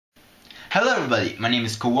Hello everybody, my name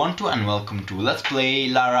is Kowanto and welcome to Let's Play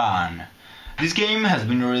Laraan. This game has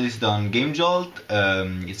been released on Game Jolt.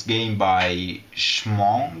 It's game by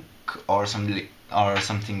Schmonk or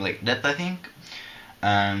something like that, I think.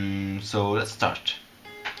 So let's start.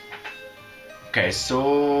 Okay,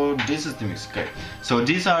 so this is the mix. Okay, so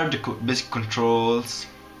these are the basic controls: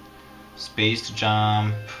 space to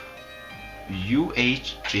jump,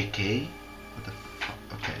 UHJK. What the fuck?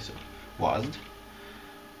 Okay, so what?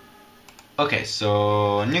 Okay,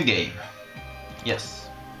 so new game. Yes.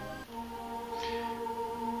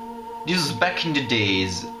 This was back in the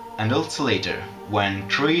days, and also later, when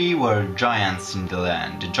three were giants in the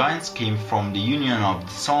land. The giants came from the union of the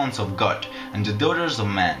sons of God and the daughters of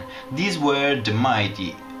man. These were the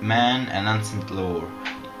mighty, man and ancient lore,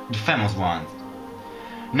 the famous ones.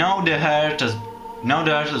 Now the earth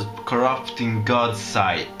was corrupt in God's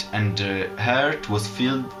sight, and the earth was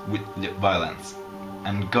filled with violence.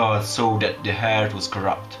 And God saw that the earth was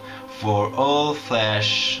corrupt, for all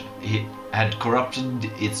flesh had corrupted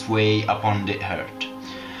its way upon the earth.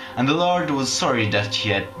 And the Lord was sorry that he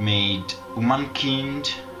had made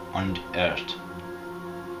humankind on the earth.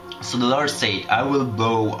 So the Lord said, I will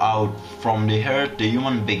blow out from the earth the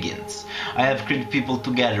human beings. I have created people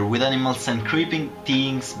together with animals and creeping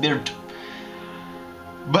things, but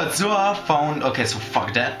Zoa found... Okay, so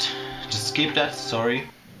fuck that. Just skip that, sorry.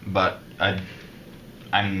 But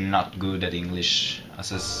I'm not good at English what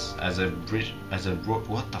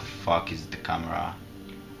the fuck is the camera?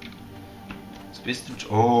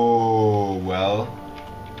 Oh well.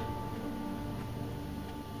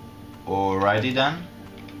 Alrighty then.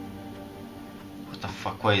 What the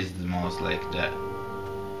fuck? Why is the mouse like that?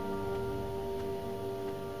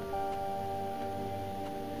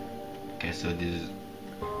 Okay, so this is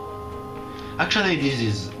actually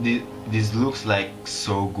this looks like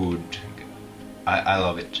so good. I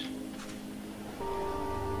love it.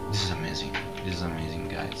 This is amazing. This is amazing,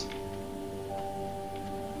 guys.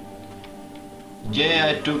 Yeah,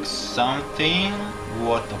 I took something.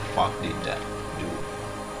 What the fuck did that do?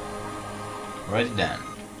 Right then.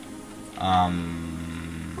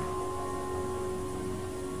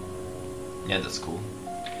 Yeah, that's cool.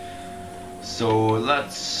 So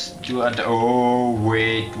let's do it. Oh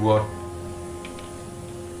wait, what?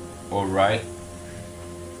 All right.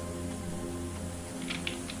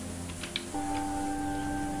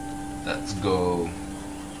 Let's go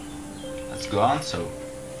on. So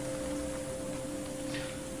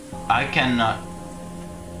I cannot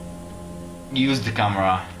use the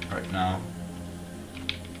camera right now.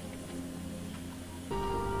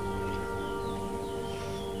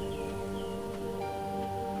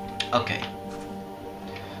 Okay,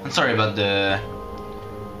 I'm sorry about the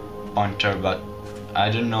pointer, but I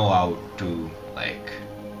don't know how to like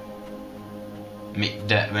make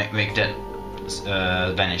that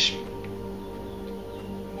vanish.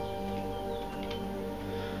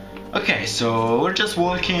 Okay, so we're just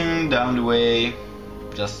walking down the way,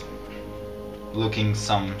 just looking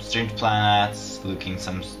some strange planets, looking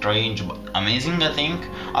some strange but amazing. I think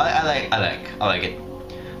I like it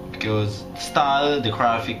because the style, the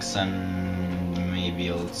graphics, and maybe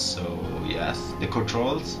also yes, the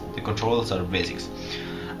controls are basics,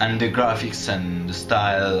 and the graphics and the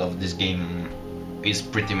style of this game is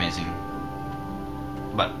pretty amazing.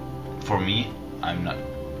 But for me, I'm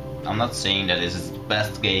not saying that this is the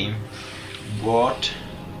best game. What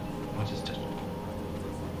is that?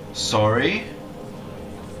 Sorry.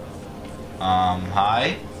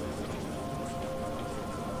 Hi.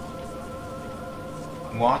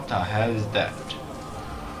 What the hell is that?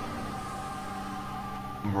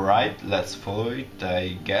 Right, let's follow it.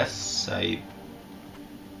 I guess okay,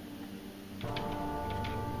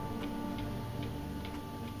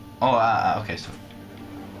 so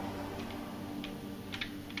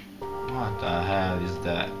what the hell is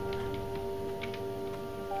that?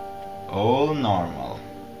 All normal.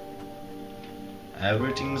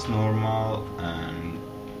 Everything's normal and...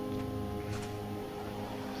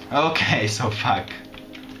 Okay, so fuck.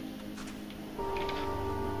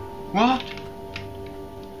 What?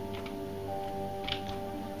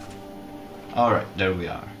 Alright, there we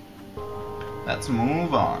are. Let's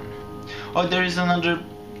move on. Oh, there is another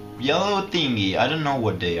yellow thingy. I don't know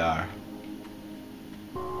what they are.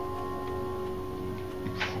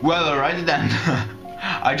 Well, alright then.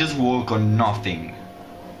 I just walk on nothing.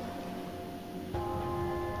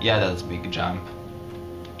 Yeah, that's a big jump.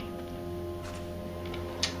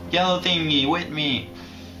 Yellow thingy, wait me.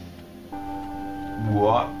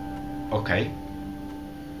 What? Okay.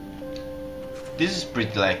 This is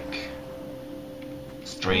pretty like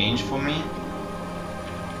strange for me.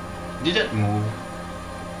 Did that move?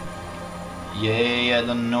 Yay, I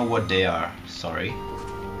don't know what they are. Sorry.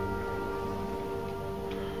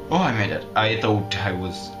 Oh, I made it. I thought I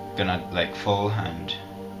was gonna like fall and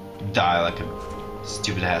die like a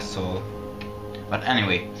stupid asshole. But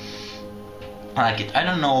anyway, I like it. I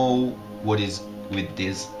don't know what is with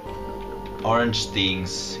these orange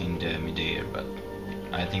things in the midair, but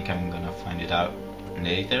I think I'm gonna find it out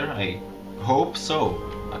later. I hope so,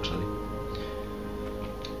 actually.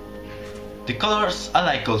 The colors, I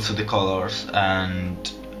like also the colors,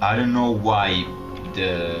 and I don't know why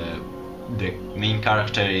the main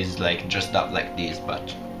character is like dressed up like this,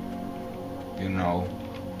 but you know,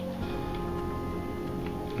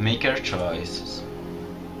 make your choices.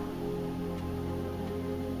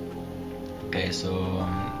 Okay, so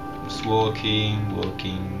just walking,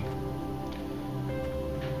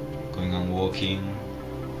 going on walking.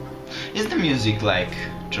 Is the music like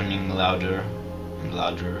turning louder and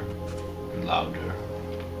louder and louder?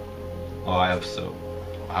 Oh, I hope so.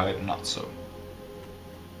 I hope not so.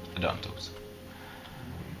 I don't hope so.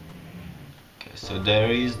 Okay, so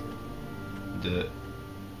there is the...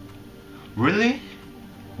 Really?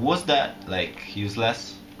 Was that like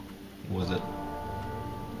useless? Was it?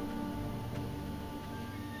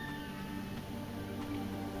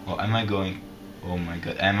 Oh, am I going? Oh my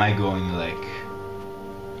god, am I going like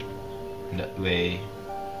that way?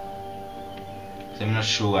 So I'm not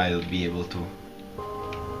sure I'll be able to.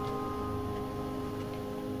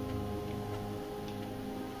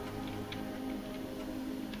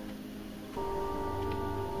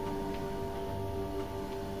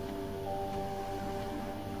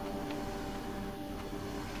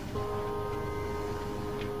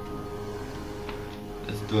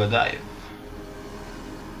 Let's do a dive.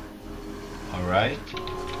 Alright.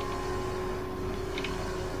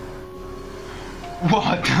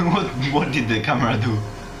 What? What did the camera do?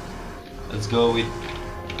 Let's go with...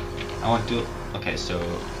 I want to... Okay, so...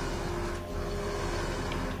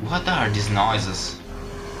 What are these noises?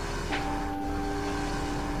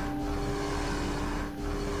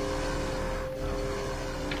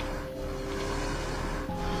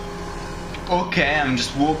 Okay, I'm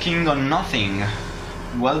just walking on nothing.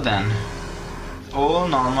 Well then. All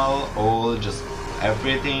normal, all just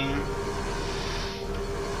everything.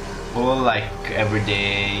 All like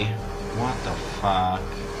everyday. What the fuck?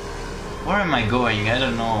 Where am I going? I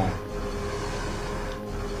don't know.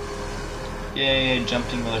 Yay,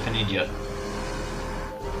 jumping like an idiot.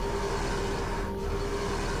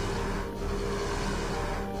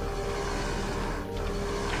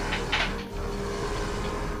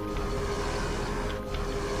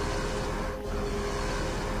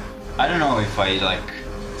 I don't know if I like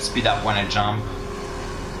speed up when I jump,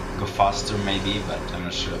 go faster maybe, but I'm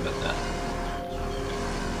not sure about that.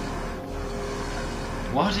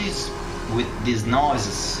 What is with these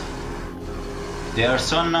noises? They are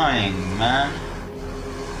so annoying, man.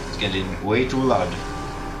 It's getting way too loud.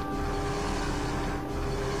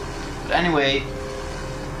 But anyway,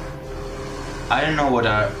 I don't know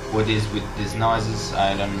what is with these noises.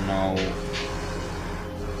 I don't know.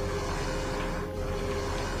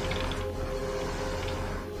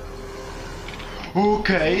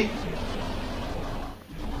 Okay.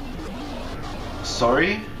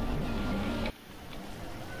 Sorry.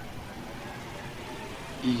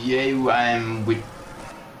 Yeah, I'm with...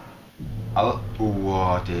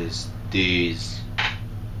 What is this?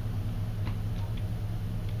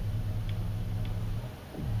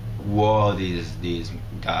 What is this,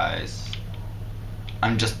 guys?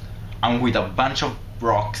 I'm with a bunch of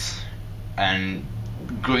rocks and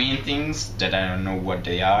green things that I don't know what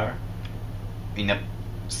they are. In a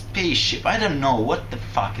spaceship. I don't know what the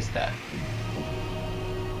fuck is that.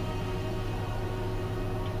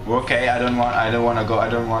 Okay, I don't want to go. I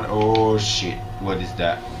don't want. Oh shit! What is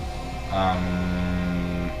that?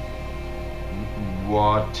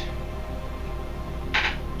 What?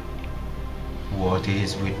 What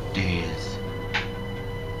is with this?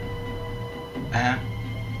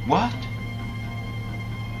 What?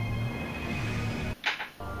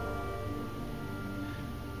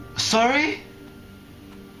 Sorry?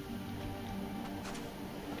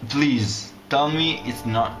 Please tell me it's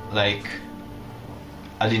not like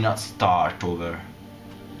I did not start over.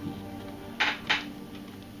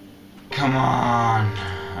 Come on.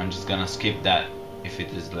 I'm just gonna skip that if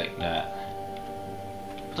it is like that.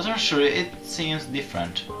 But I'm sure it seems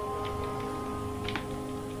different.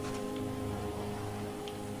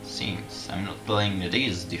 Seems. I'm not telling that it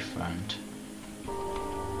is different.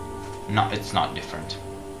 No, it's not different.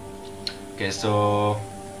 Okay, so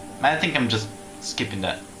I think I'm just skipping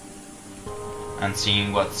that and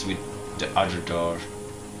seeing what's with the other door.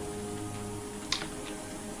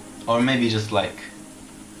 or maybe just like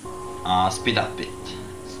speed up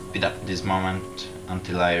this moment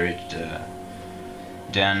until I reach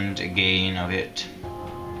the end again of it.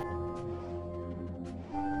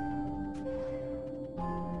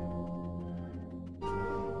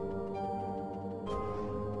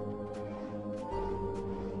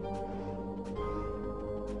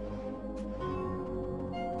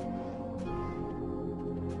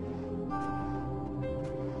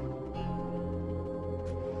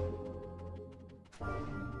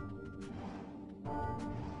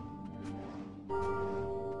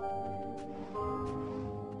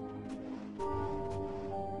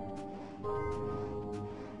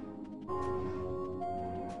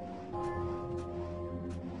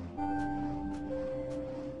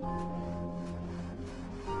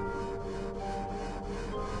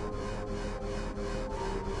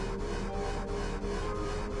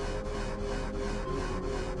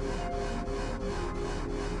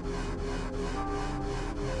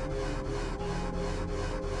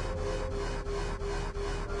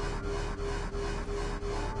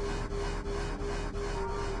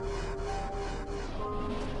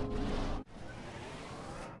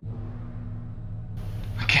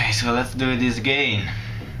 Okay, so let's do this again.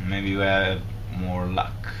 Maybe we have more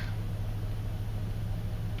luck.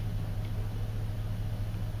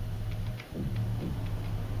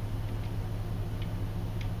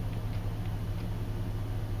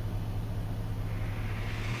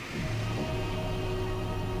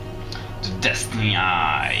 The Destiny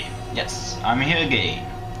Eye. Yes, I'm here again.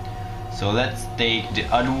 So let's take the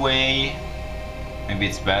other way. Maybe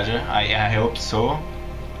it's better. I hope so.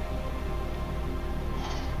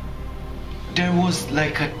 There was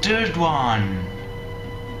like a third one.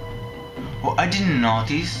 Oh, I didn't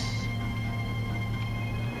notice.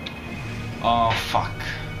 Oh fuck.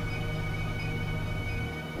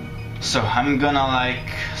 So I'm gonna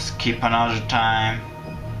like skip another time.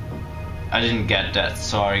 I didn't get that,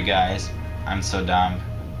 sorry guys. I'm so dumb.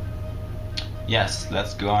 Yes,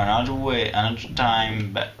 let's go another way, another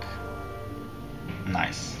time back.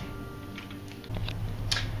 Nice.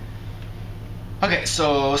 Okay,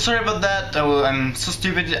 so sorry about that. I'm so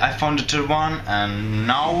stupid. I found the third one, and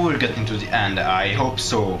now we're getting to the end. I hope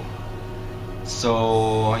so.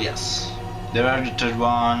 So yes, there are the third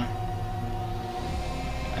one,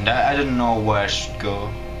 and I don't know where I should go,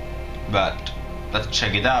 but let's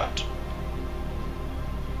check it out.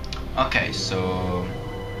 Okay, so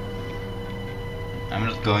I'm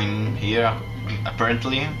not going here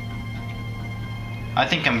apparently. I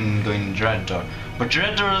think I'm going red door, but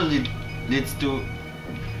red door leads to.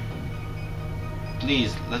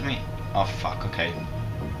 Please let me. Oh fuck. Okay.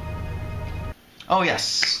 Oh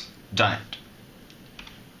yes, done it.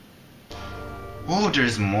 Oh,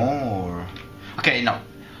 there's more. Okay, no.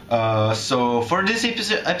 So for this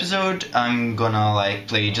episode, I'm gonna like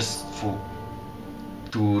play just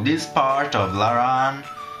to this part of Laraan.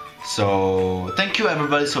 So thank you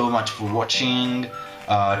everybody so much for watching.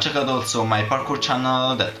 Check out also my parkour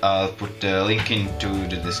channel that I'll put the link into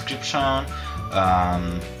the description.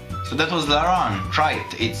 So that was Laraan. Try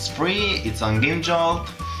it. It's free. It's on Game Jolt.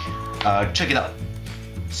 Check it out.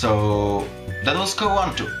 So that was Go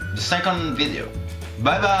On to the second video.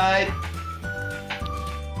 Bye bye.